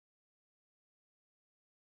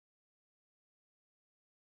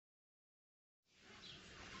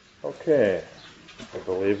Okay, I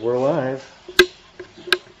believe we're live.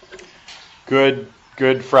 Good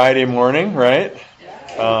Friday morning, right?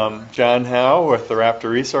 John Howe with the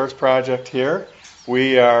Raptor Resource Project here.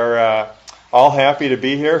 We are all happy to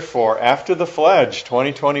be here for After the Fledge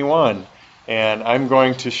 2021, and I'm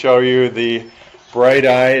going to show you the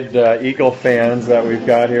bright-eyed eagle fans that we've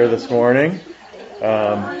got here this morning.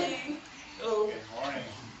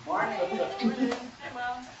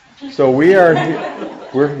 So we are,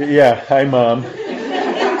 hi Mom.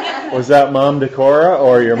 Was that Mom Decorah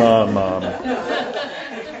or your mom?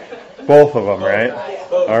 Both of them, right?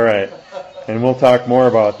 All right. And we'll talk more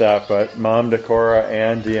about that, but Mom Decorah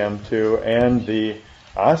and DM2 and the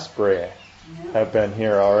Osprey have been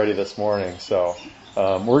here already this morning. So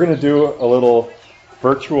we're going to do a little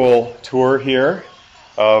virtual tour here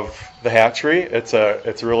of the hatchery. It's a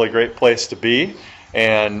really great place to be,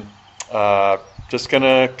 and just going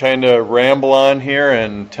to kind of ramble on here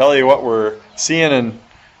and tell you what we're seeing and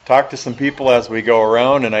talk to some people as we go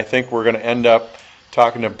around. And I think we're going to end up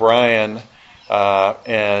talking to Brian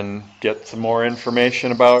and get some more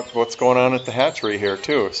information about what's going on at the hatchery here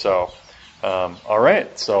too. So, all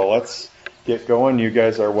right, so let's get going. You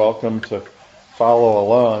guys are welcome to follow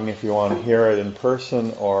along if you want to hear it in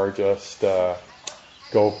person or just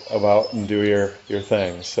go about and do your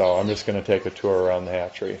thing. So I'm just going to take a tour around the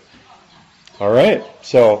hatchery. All right,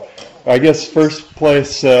 so I guess first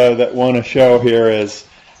place that I want to show here is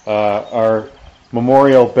our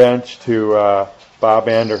memorial bench to Bob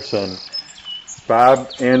Anderson.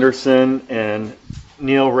 Bob Anderson and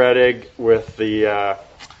Neil Rettig, with the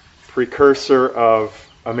precursor of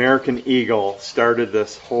American Eagle, started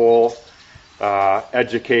this whole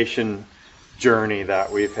education journey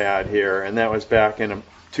that we've had here, and that was back in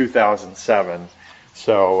 2007.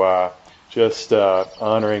 So just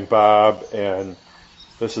honoring Bob, and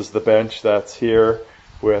this is the bench that's here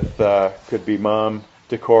with, could be Mom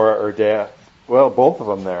Decorah or Dad. Well, both of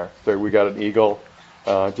them there. So we got an eagle.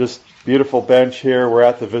 Just beautiful bench here. We're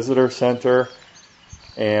at the visitor center,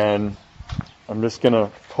 and I'm just going to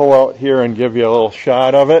pull out here and give you a little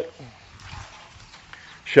shot of it.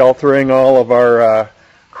 Sheltering all of our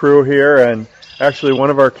crew here, and actually one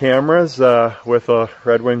of our cameras with a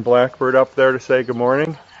red-winged blackbird up there to say good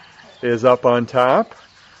morning is up on top.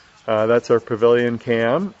 That's our pavilion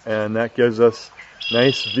cam, and that gives us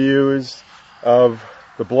nice views of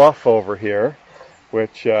the bluff over here,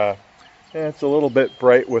 which it's a little bit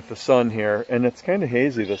bright with the sun here, and it's kind of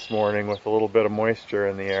hazy this morning with a little bit of moisture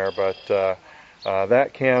in the air, but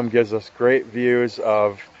that cam gives us great views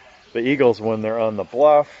of the eagles when they're on the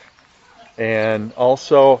bluff, and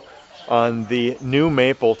also on the new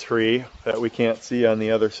maple tree that we can't see on the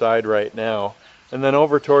other side right now. And then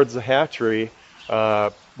over towards the hatchery,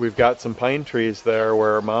 we've got some pine trees there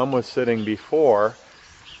where Mom was sitting before,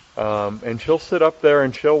 and she'll sit up there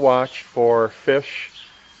and she'll watch for fish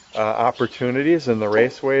opportunities in the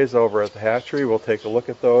raceways over at the hatchery. We'll take a look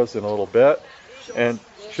at those in a little bit, and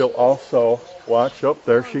she'll also watch. Oh,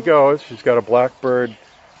 there she goes. She's got a blackbird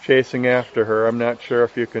chasing after her. I'm not sure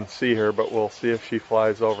if you can see her, but we'll see if she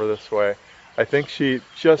flies over this way. I think she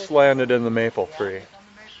just landed in the maple tree.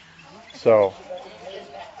 So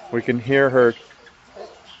we can hear her.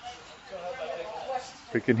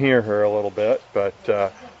 We can hear her a little bit, but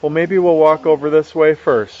well, maybe we'll walk over this way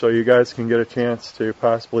first so you guys can get a chance to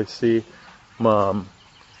possibly see Mom.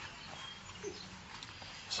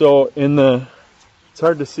 So it's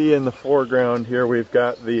hard to see in the foreground here, we've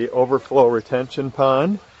got the overflow retention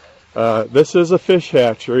pond. This is a fish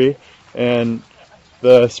hatchery, and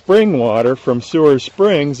the spring water from Sewer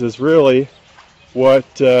Springs is really what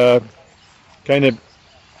kind of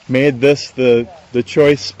made this the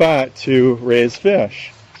choice spot to raise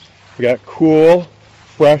fish. We got cool,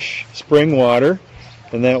 fresh spring water,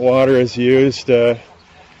 and that water is used to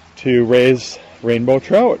raise rainbow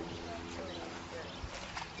trout.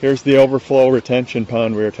 Here's the overflow retention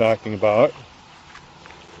pond we were talking about.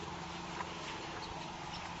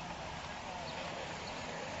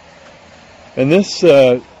 And this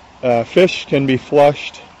fish can be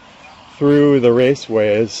flushed through the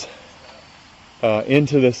raceways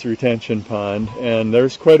into this retention pond, and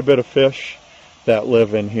there's quite a bit of fish that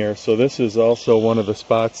live in here. So this is also one of the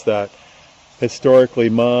spots that historically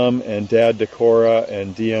Mom and Dad Decorah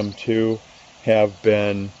and DM2 have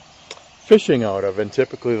been fishing out of, and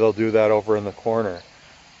typically they'll do that over in the corner.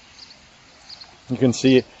 You can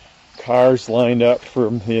see cars lined up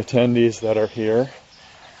from the attendees that are here,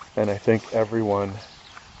 and I think everyone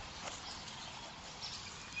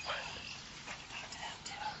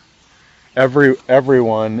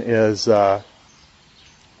is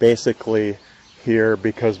basically here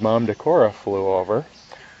because Mom Decorah flew over.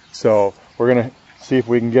 So we're going to see if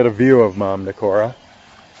we can get a view of Mom Decorah.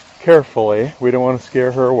 Carefully, we don't want to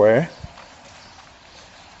scare her away.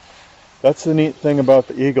 That's the neat thing about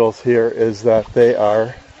the eagles here, is that they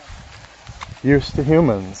are used to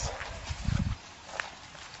humans.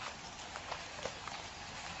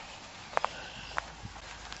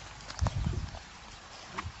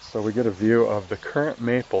 So we get a view of the current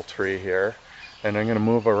maple tree here, and I'm going to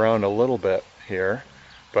move around a little bit here,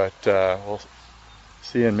 but we'll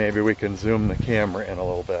see, and maybe we can zoom the camera in a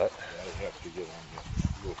little bit. Yeah, you have to get on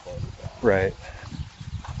a little farther back. Right.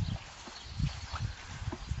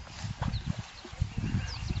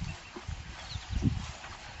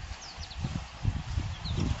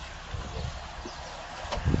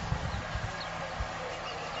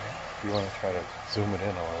 You want to try to zoom it in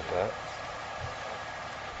a little bit.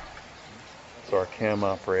 So our cam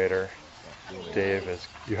operator, Dave,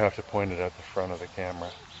 you have to point it at the front of the camera.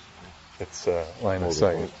 It's line of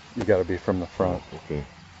sight. You got to be from the front. Okay.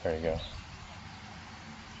 There you go.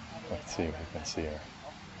 Let's see if we can see her.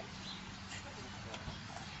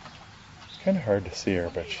 It's kind of hard to see her,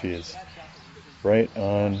 but she is right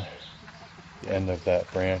on the end of that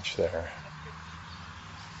branch there.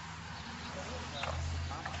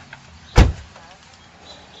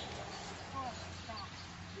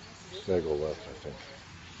 Gotta go left, I think.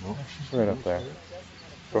 No, she's right up there.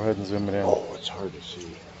 Go ahead and zoom it in. Oh, it's hard to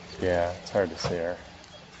see. Yeah, it's hard to see her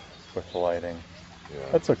with the lighting. Yeah.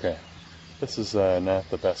 That's okay. This is not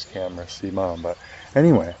the best camera to see Mom, but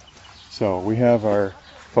anyway. So we have our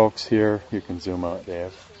folks here, you can zoom out,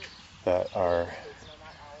 Dave, that are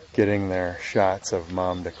getting their shots of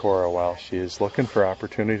Mom Decorah while she is looking for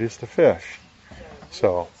opportunities to fish.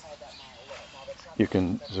 So you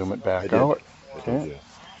can zoom it back out. Okay.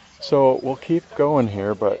 So we'll keep going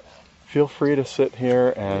here, but feel free to sit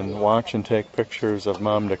here and watch and take pictures of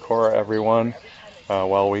Mom Decorah, everyone,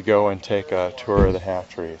 while we go and take a tour of the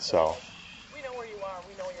hatchery. So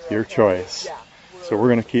your choice. So we're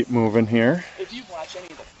going to keep moving here. If you've watched any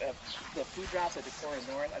of the food drops at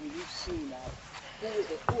Decorah North, I mean, you've seen that.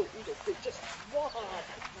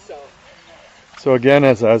 So again,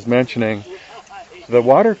 as I was mentioning, the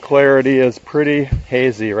water clarity is pretty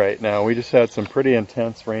hazy right now. We just had some pretty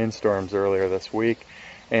intense rainstorms earlier this week,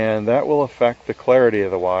 and that will affect the clarity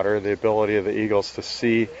of the water, the ability of the eagles to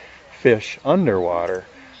see fish underwater.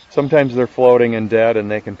 Sometimes they're floating and dead,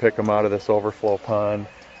 and they can pick them out of this overflow pond.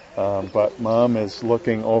 But Mom is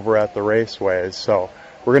looking over at the raceways, so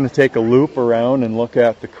we're going to take a loop around and look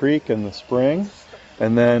at the creek and the spring,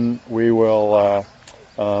 and then we will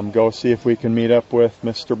go see if we can meet up with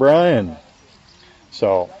Mr. Brian.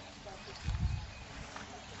 So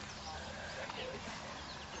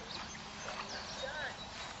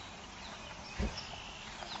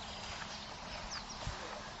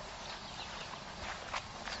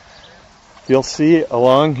you'll see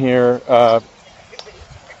along here,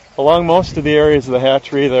 along most of the areas of the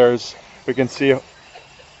hatchery, we can see,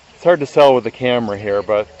 it's hard to tell with the camera here,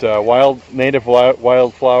 but native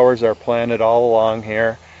wildflowers are planted all along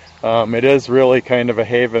here. It is really kind of a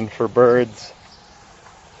haven for birds,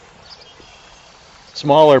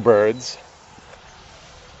 smaller birds.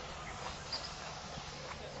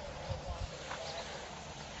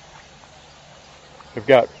 We've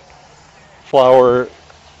got flower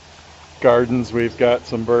gardens. We've got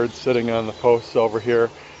some birds sitting on the posts over here.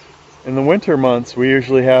 In the winter months, we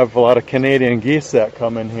usually have a lot of Canadian geese that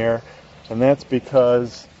come in here, and that's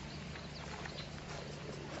because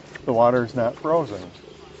the water is not frozen.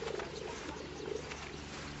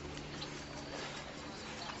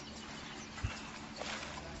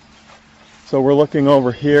 So we're looking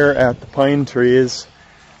over here at the pine trees.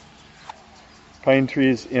 Pine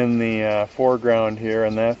trees in the foreground here,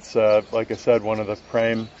 and that's, like I said, one of the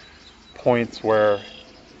prime points where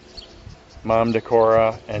Mom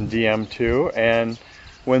Decorah and DM2, and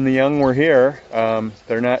when the young were here,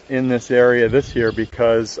 they're not in this area this year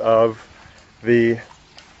because of the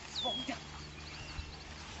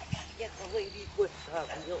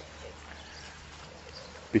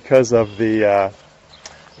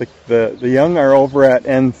the young are over at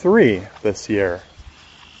N3 this year.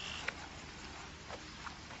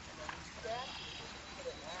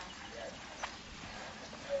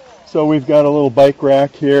 So we've got a little bike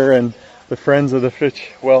rack here, and the Friends of the Fish,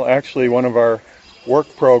 well, actually one of our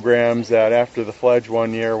work programs that after the Fledge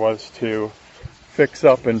one year was to fix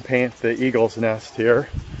up and paint the eagle's nest here.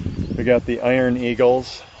 We got the iron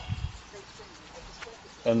eagles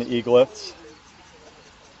and the eaglets.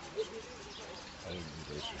 I think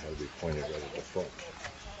they should have to be pointed right at the front.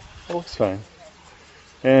 It looks fine.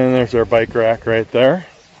 And there's our bike rack right there.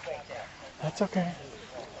 That's okay.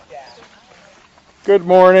 Good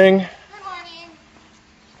morning. Good morning.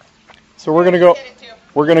 So we're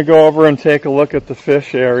gonna go over and take a look at the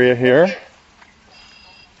fish area here.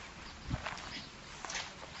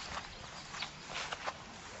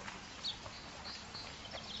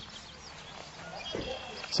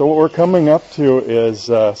 So what we're coming up to is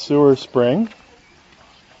Sewer Spring,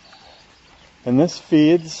 and this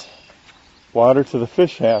feeds water to the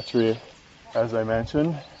fish hatchery, as I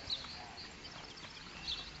mentioned.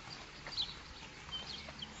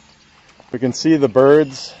 We can see the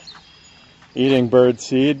birds eating bird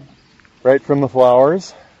seed right from the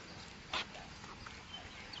flowers.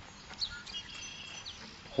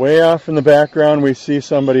 Way off in the background we see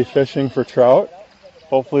somebody fishing for trout.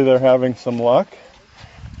 Hopefully they're having some luck.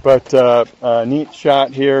 But a neat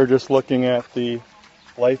shot here just looking at the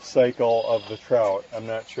life cycle of the trout. I'm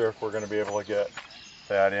not sure if we're going to be able to get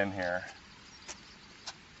that in here.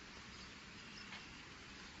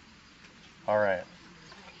 Alright,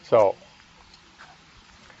 so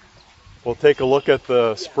we'll take a look at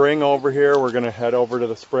the spring over here. We're going to head over to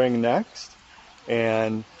the spring next.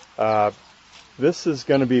 And this is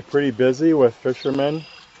going to be pretty busy with fishermen,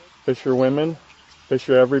 fisherwomen,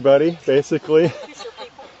 fisher everybody, basically.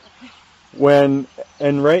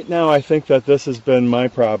 And right now I think that this has been my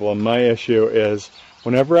problem. My issue is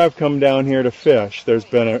whenever I've come down here to fish, there's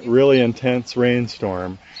been a really intense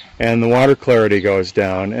rainstorm and the water clarity goes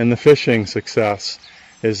down and the fishing success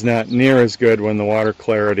is not near as good when the water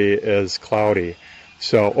clarity is cloudy.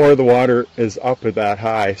 So, or the water is up at that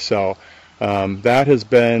high. So that has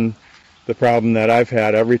been the problem that I've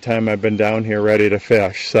had every time I've been down here ready to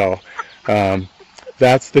fish. So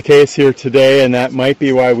that's the case here today, and that might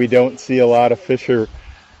be why we don't see a lot of fisher.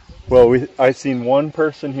 Well, I've seen one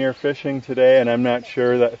person here fishing today, and I'm not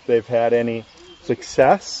sure that if they've had any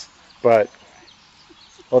success, but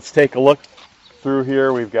let's take a look through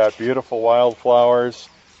here. We've got beautiful wildflowers,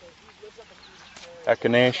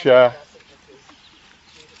 echinacea,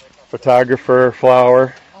 photographer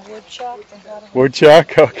flower. A woodchuck?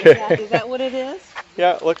 Woodchuck, okay. Is that what it is?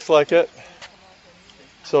 Yeah, it looks like it.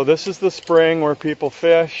 So this is the spring where people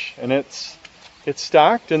fish, and it's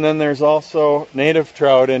stocked, and then there's also native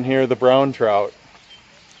trout in here, the brown trout.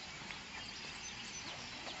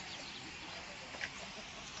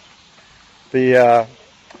 The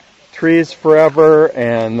Trees Forever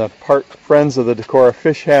and the Friends of the Decorah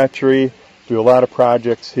Fish Hatchery do a lot of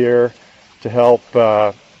projects here to help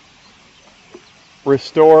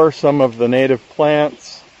restore some of the native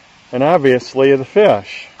plants and obviously the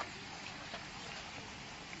fish.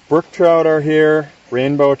 Brook trout are here,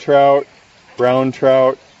 rainbow trout, brown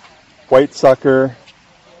trout, white sucker,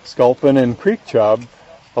 sculpin, and creek chub,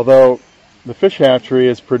 although the fish hatchery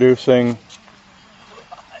is producing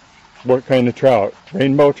what kind of trout?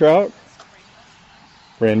 Rainbow trout?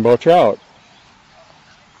 Rainbow trout.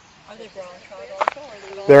 Are they brown trout also? Or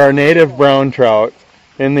are they There are native brown trout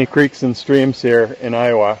in the creeks and streams here in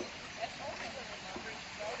Iowa.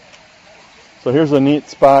 So here's a neat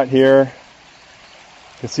spot here.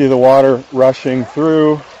 You can see the water rushing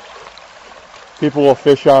through. People will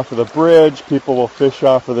fish off of the bridge. People will fish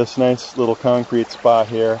off of this nice little concrete spot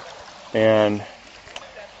here. And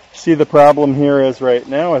see, the problem here is right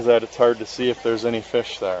now is that it's hard to see if there's any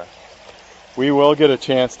fish there. We will get a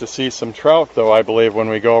chance to see some trout, though, I believe, when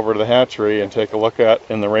we go over to the hatchery and take a look at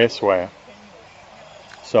in the raceway.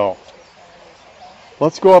 So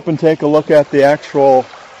let's go up and take a look at the actual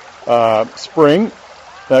spring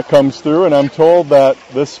that comes through, and I'm told that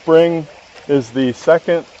this spring is the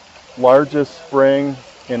second largest spring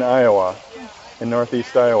in Iowa, in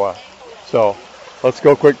northeast Iowa. So let's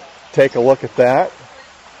go quick take a look at that.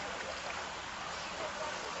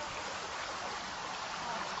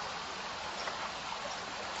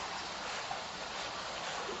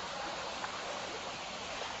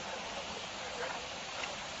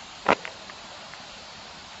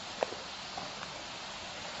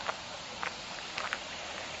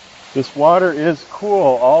 This water is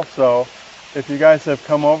cool also. If you guys have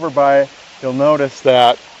come over by, you'll notice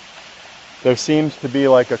that there seems to be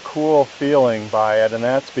like a cool feeling by it, and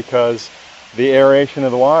that's because the aeration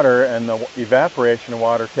of the water and the evaporation of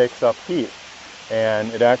water takes up heat, and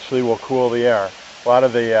it actually will cool the air. A lot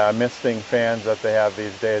of the misting fans that they have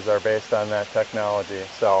these days are based on that technology.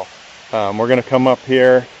 So we're going to come up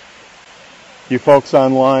here. You folks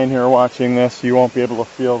online who are watching this, you won't be able to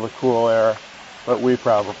feel the cool air, but we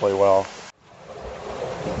probably will.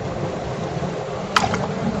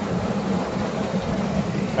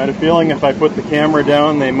 I had a feeling if I put the camera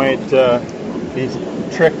down, they might be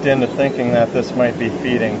tricked into thinking that this might be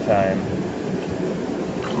feeding time.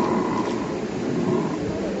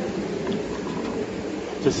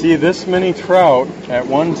 to see this many trout at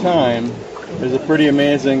one time is a pretty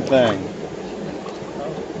amazing thing.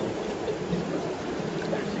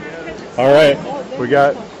 All right, we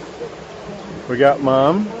got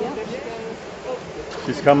Mom.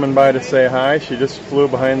 She's coming by to say hi. She just flew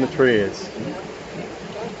behind the trees.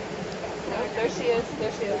 There she is.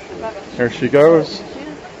 There she is. There she goes.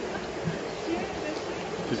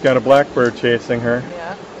 She's got a blackbird chasing her.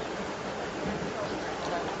 Yeah.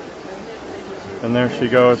 And there she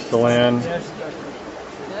goes to land.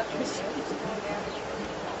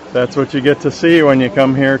 That's what you get to see when you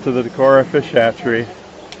come here to the Decorah Fish Hatchery.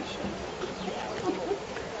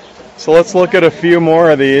 So let's look at a few more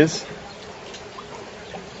of these.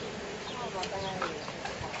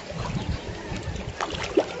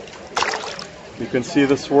 You can see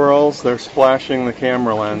the swirls. They're splashing the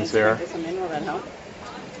camera lens there.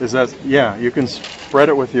 Is that, yeah, you can spread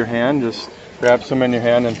it with your hand. Just grab some in your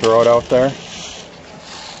hand and throw it out there.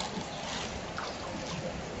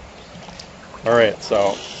 All right,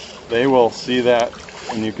 so they will see that,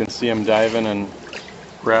 and you can see them diving and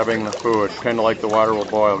grabbing the food, kind of like the water will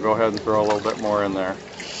boil. Go ahead and throw a little bit more in there.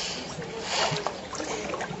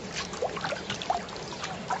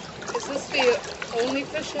 Is this the only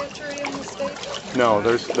fish hatchery in the state? No,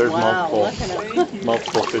 there's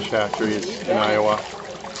multiple fish hatcheries in Iowa.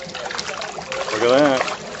 Look at that.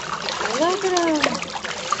 Look at them.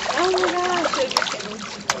 Oh my gosh.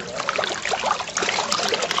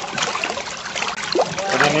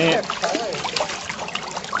 Pretty neat.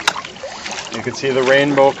 You can see the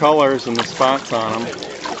rainbow colors and the spots on them.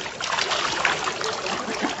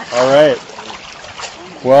 All right.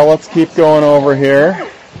 Well, let's keep going over here.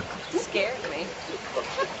 Scared me.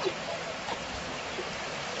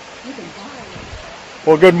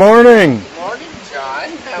 Well, good morning. Good morning, John.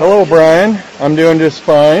 Hello, Brian. I'm doing just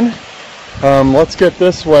fine. Let's get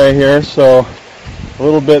this way here, so a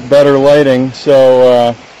little bit better lighting.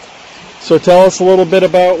 So tell us a little bit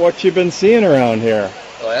about what you've been seeing around here.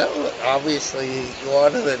 Well, obviously,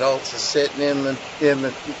 one of the adults is sitting in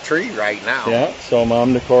the tree right now. Yeah. So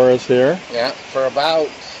Mom Decorah's here. Yeah. For about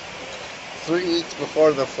 3 weeks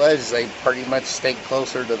before the Fledge, they pretty much stayed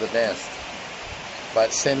closer to the nest.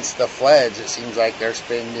 But since the Fledge, it seems like they're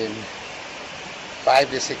spending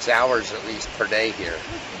 5 to 6 hours at least per day here.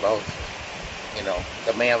 Both,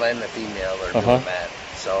 the male and the female are doing that.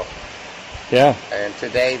 So. Yeah. And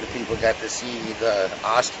today, the people got to see the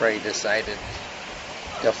osprey decided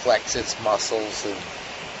to flex its muscles and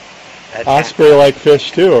attack. Osprey-like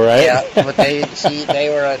fish too, right? Yeah, but they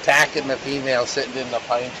were attacking the female sitting in the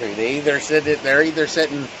pine tree. Lately they've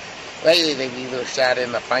either sat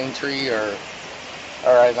in the pine tree or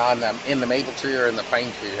in the maple tree or in the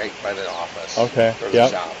pine tree right by the office. Okay. Or the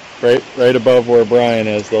shop. Right above where Brian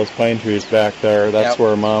is, those pine trees back there. That's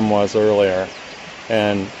where Mom was earlier.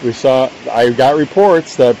 And I got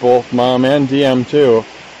reports that both Mom and DM2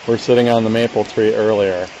 were sitting on the maple tree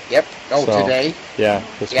earlier. Yep. Oh, so, today? Yeah,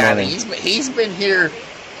 this morning. He's been here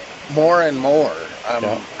more and more.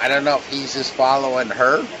 I don't know if he's just following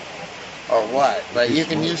her or what, but you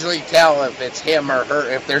can usually tell if it's him or her.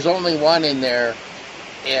 If there's only one in there,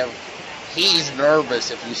 if he's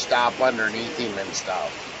nervous if you stop underneath him and stuff.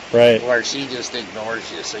 Right. Where she just ignores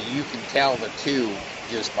you. So you can tell the two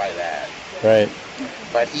just by that. Right.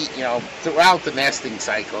 But he, throughout the nesting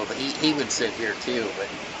cycle, he would sit here too, but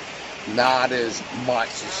not as much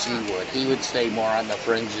as she would. He would stay more on the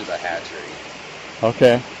fringe of the hatchery.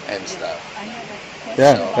 Okay. And stuff.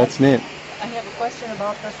 That's neat. I have a question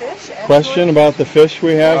about the fish. Question about the fish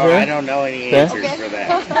we have here? I don't know any answers for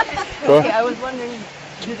that. Okay, I was wondering,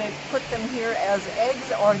 do they put them here as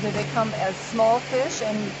eggs or do they come as small fish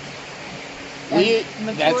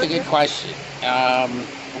that's a good question.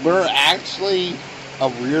 We're actually a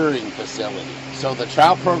rearing facility. So the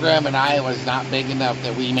trout program in Iowa is not big enough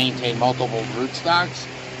that we maintain multiple root stocks,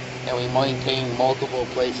 and we maintain multiple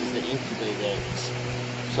places to incubate eggs.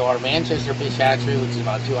 So our Manchester Fish Hatchery, which is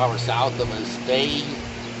about 2 hours south of us, they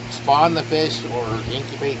spawn the fish or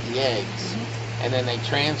incubate the eggs, and then they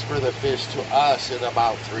transfer the fish to us at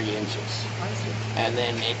about 3 inches. And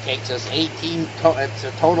then it takes us it's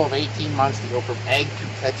a total of 18 months to go from egg to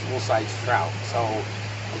catchable sized trout. So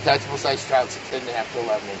the catchable sized trout's 10.5 to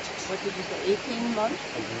 11 inches. What did you say, 18 months?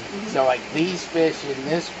 Mm-hmm. So like these fish in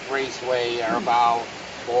this raceway are about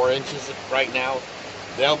 4 inches right now.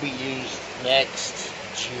 They'll be used next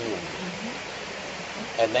June.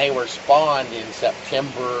 And they were spawned in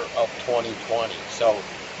September of 2020. So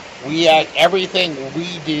everything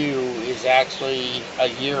we do is actually a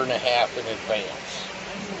year and a half in advance.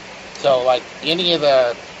 So like any of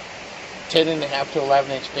the 10.5 to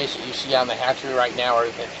 11 inch fish that you see on the hatchery right now are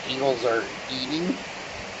that eagles are eating,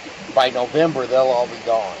 by November they'll all be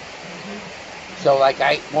gone. So what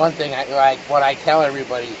I tell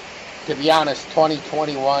everybody, to be honest,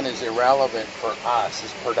 2021 is irrelevant for us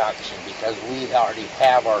as production because we already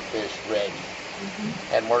have our fish ready,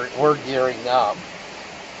 and we're gearing up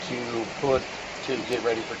to get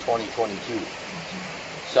ready for 2022.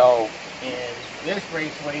 So in this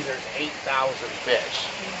raceway there's 8,000 fish.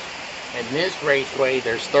 In this raceway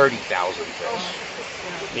there's 30,000 fish.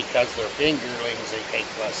 Because they're fingerlings, they take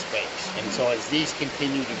less space. And so as these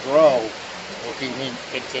continue to grow, we'll continue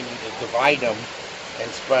to divide them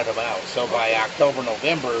and spread them out. So by October,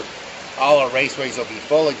 November, all our raceways will be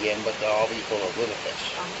full again, but they'll all be full of little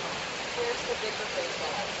fish. Where's the bigger fish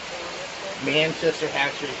at? Manchester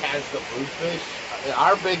Hatchery has the bluefish.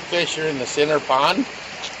 Our big fish are in the center pond.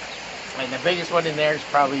 And the biggest one in there is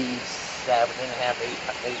probably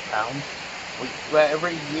 7.5, 8 pounds.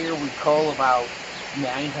 Every year we cull about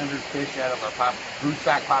 900 fish out of our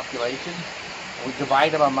broodstock population. We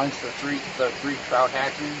divide them amongst the three trout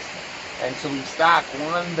hatcheries, and so we stock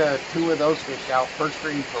 1 to 2 of those fish out per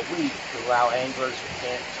stream per week to allow anglers a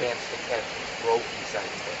chance to catch ropey-sized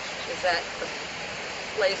fish. Is that the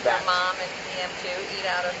place where Mom and DM2 eat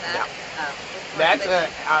out of that? No. That's a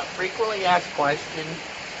frequently asked question.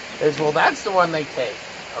 Is that's the one they take.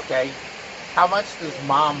 Okay, how much does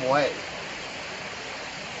Mom weigh?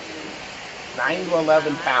 9 to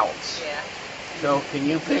 11 pounds. Yeah. So can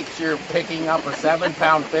you picture picking up a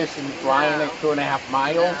 7-pound fish and flying it 2.5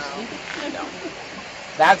 miles? No.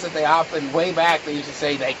 That's what they often, way back, they used to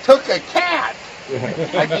say, they took a cat.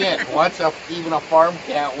 Again, what's even a farm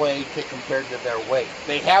cat weigh compared to their weight?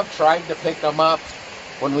 They have tried to pick them up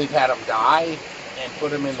when we've had them die and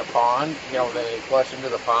put them in the pond. They flush into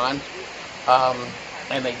the pond.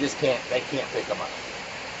 And they just can't pick them up.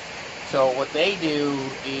 So what they do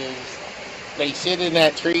is, they sit in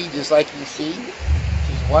that tree just like you see.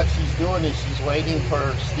 What she's doing is she's waiting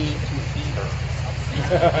for Steve to feed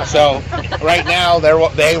her. So right now they're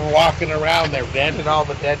walking around. They're venting all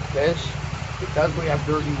the dead fish because we have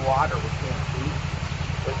dirty water. We can't feed,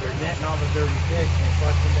 but they're netting all the dirty fish and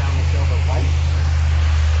flushing down the silver pipe,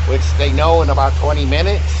 which they know in about 20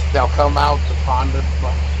 minutes they'll come out to pond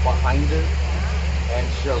behind her and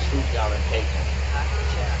she'll swoop down and take them.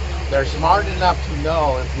 They're smart enough to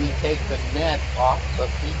know if we take the net off the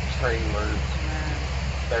feed trailer,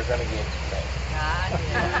 they're going to get fed.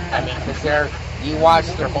 I mean, because you watch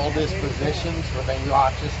their whole dispositions when they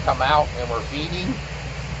watch us come out and we're feeding.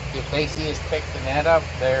 If they see us pick the net up,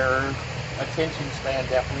 their attention span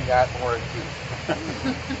definitely got more acute.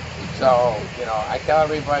 So, I tell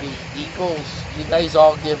everybody, eagles, you guys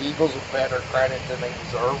all give eagles better credit than they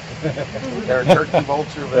deserve. They're a turkey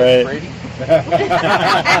vulture, very pretty.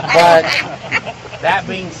 But that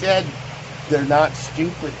being said, they're not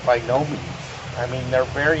stupid by no means. I mean,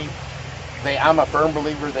 I'm a firm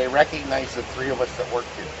believer they recognize the 3 of us that work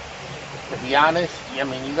here. To be honest, I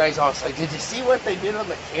mean, you guys all say, did you see what they did on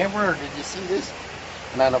the camera, or did you see this?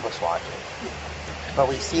 None of us watch it. But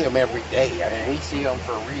we see them every day. I mean, we see them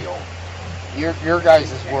for real. Your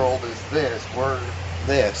guys' world is this. We're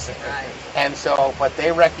this. Right. And so, but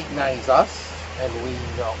they recognize us, and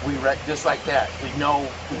just like that. We know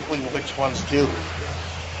between which ones do.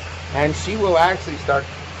 And she will actually start.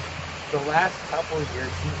 The last couple of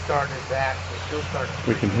years, she started that, so she'll start.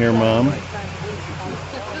 We can hear Mom.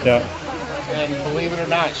 Yeah. And believe it or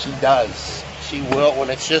not, she does. She will, when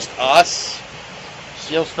it's just us,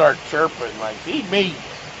 she'll start chirping like, feed me.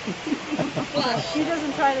 Well, she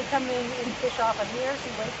doesn't try to come in and fish off of here. She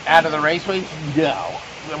waits. Out of the raceways? No.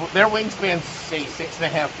 Their wingspan's, say,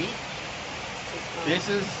 6.5 feet. This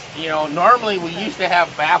is, normally we used to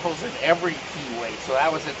have baffles in every keyway, so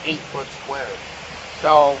that was an 8-foot square.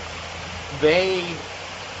 So they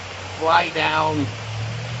fly down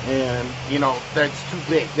and, that's too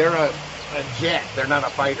big. They're a jet. They're not a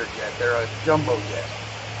fighter jet. They're a jumbo jet.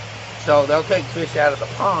 So they'll take fish out of the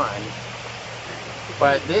pond.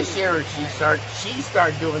 But this year she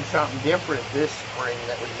started doing something different this spring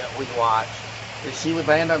that we watched. Is she would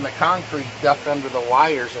land on the concrete, duck under the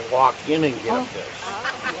wires, and walk in and get a fish,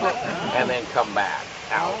 and then come back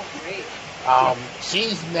out.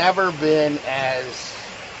 She's never been as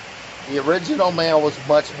the original male was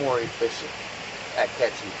much more efficient at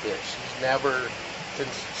catching fish. She's never,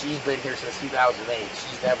 since she's been here since 2008,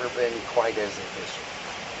 she's never been quite as efficient.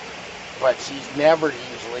 But she's never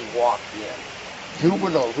usually walked in.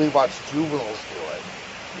 Juveniles, we watch juveniles do it.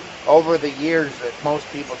 Over the years that most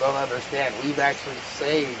people don't understand, we've actually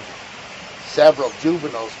saved several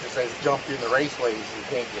juveniles because they've jumped in the raceways and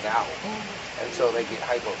can't get out. And so they get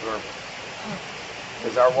hypothermic.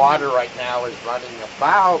 Because our water right now is running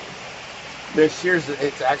about This year's,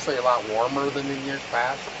 it's actually a lot warmer than in years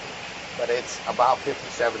past, but it's about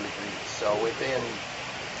 57 degrees. So within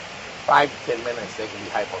 5 to 10 minutes, they can be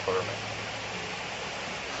hypothermic.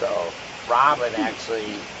 So Robin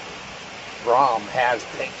actually, Brom has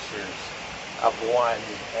pictures of one,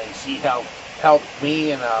 and she helped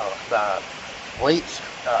me and the weight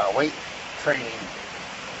training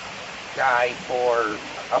guy for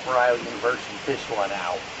Upper Iowa University fish one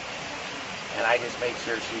out. And I just made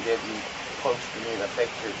sure she didn't post me the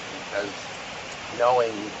pictures because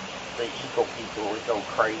knowing the eagle people would go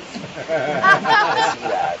crazy to see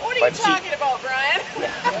that. What are you talking about, Brian?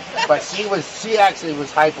 Yeah. But she actually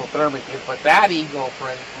was hypothermic. But that eagle,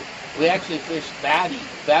 friend, we actually fished that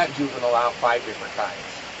juvenile out 5 different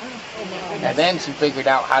times. And then she figured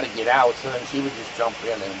out how to get out, so then she would just jump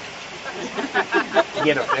in and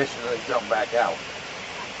get a fish and then jump back out.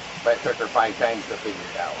 But it took her 5 times to figure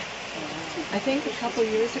it out. I think a couple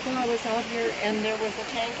years ago I was out here and there was a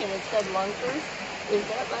tank and it said lunkers. Is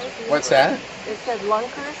that right? What's that? It said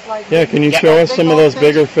lunkers? Like Yeah, can you show us some of those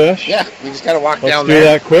bigger fish? Yeah, we just got to walk Let's down do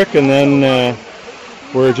there. that quick, and then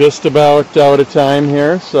we're just about out of time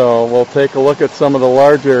here, so we'll take a look at some of the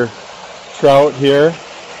larger trout here.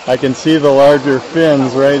 I can see the larger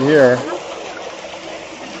fins right here.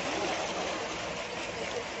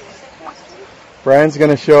 Brian's going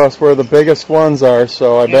to show us where the biggest ones are,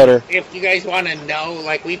 so I better. If you guys want to know,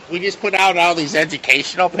 like we just put out all these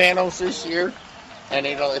educational panels this year, and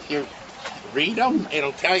if you read them,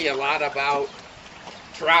 it'll tell you a lot about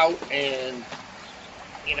trout and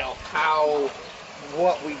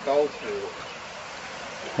what we go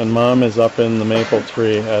through. And Mom is up in the maple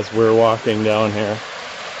tree as we're walking down here.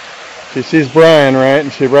 She sees Brian, right,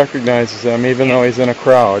 and she recognizes him even though he's in a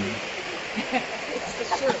crowd.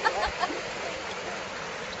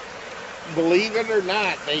 Believe it or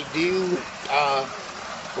not, they do.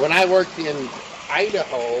 When I worked in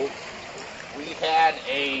Idaho, we had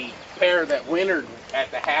a pair that wintered at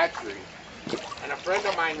the hatchery. And a friend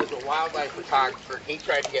of mine was a wildlife photographer, and he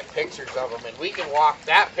tried to get pictures of them. And we could walk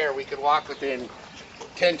within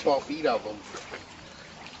 10, 12 feet of them.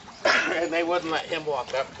 And they wouldn't let him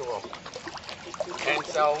walk up to them. And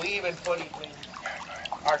so we even put him in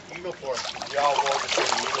our uniforms. We all wore the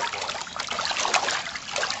same uniforms.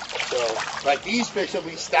 So, like these fish will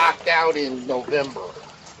be stocked out in November.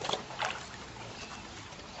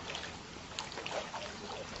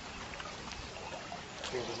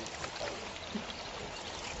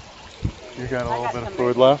 You got a little bit of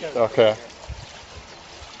food left? Okay.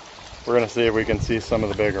 We're going to see if we can see some of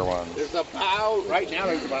the bigger ones. There's right now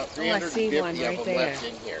there's about 350 one right of them there. left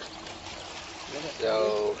in here.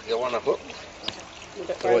 So, you want to hook?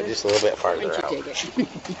 Throw it just a little bit farther out.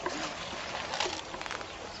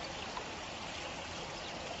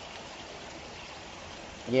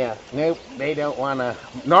 Yeah, nope, they don't want to.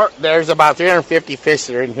 There's about 350 fish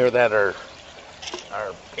that are in here that are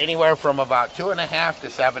anywhere from about 2.5 to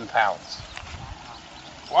 7 pounds.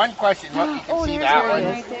 One question, look, you can see that one.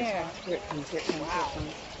 Right there.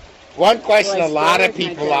 One question a lot of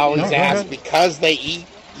people always ask, because they eat,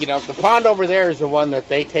 the pond over there is the one that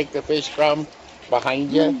they take the fish from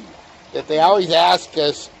behind you, that they always ask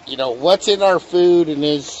us, what's in our food and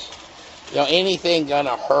is, anything going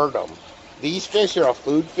to hurt them? These fish are a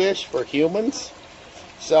food fish for humans,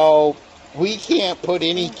 so we can't put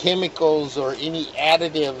any chemicals or any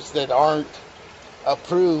additives that aren't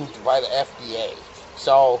approved by the FDA.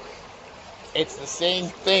 So it's the same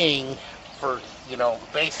thing for,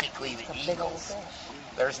 basically the eagles.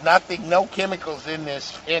 There's no chemicals in the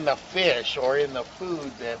fish or in the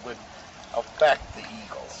food that would affect the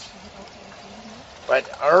eagles. But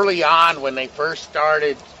early on, when they first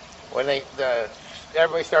started,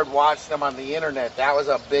 everybody started watching them on the internet, that was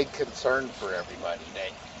a big concern for everybody.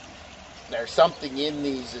 There's something in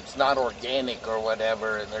these that's not organic or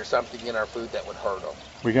whatever, and there's something in our food that would hurt them.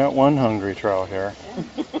 We got one hungry trout here.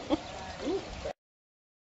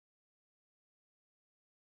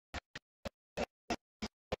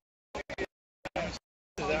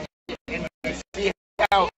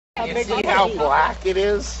 You see how black it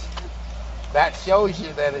is? That shows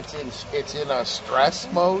you that it's in a stress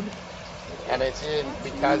mode, and it's in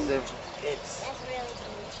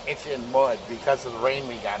mud because of the rain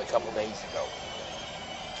we got a couple days ago.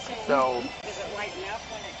 So, Does it lighten up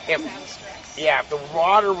when it comes out of stress? if the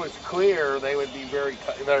water was clear, they would be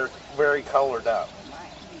they're very colored up.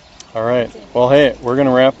 All right. Well, hey, we're going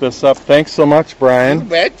to wrap this up. Thanks so much, Brian. You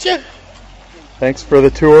betcha. Thanks for the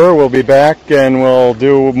tour. We'll be back and we'll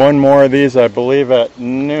do one more of these, I believe, at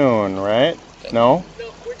noon, right? No?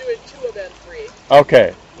 No, we're doing 2 of them 3.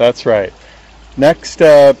 Okay, that's right. Next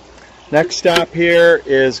Next stop here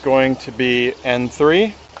is going to be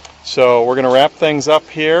N3. So we're going to wrap things up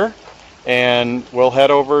here, and we'll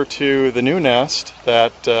head over to the new nest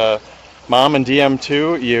that Mom and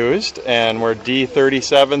DM2 used, and we're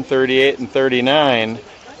D37, 38, and 39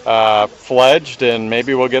 fledged, and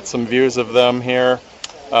maybe we'll get some views of them here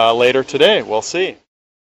later today. We'll see.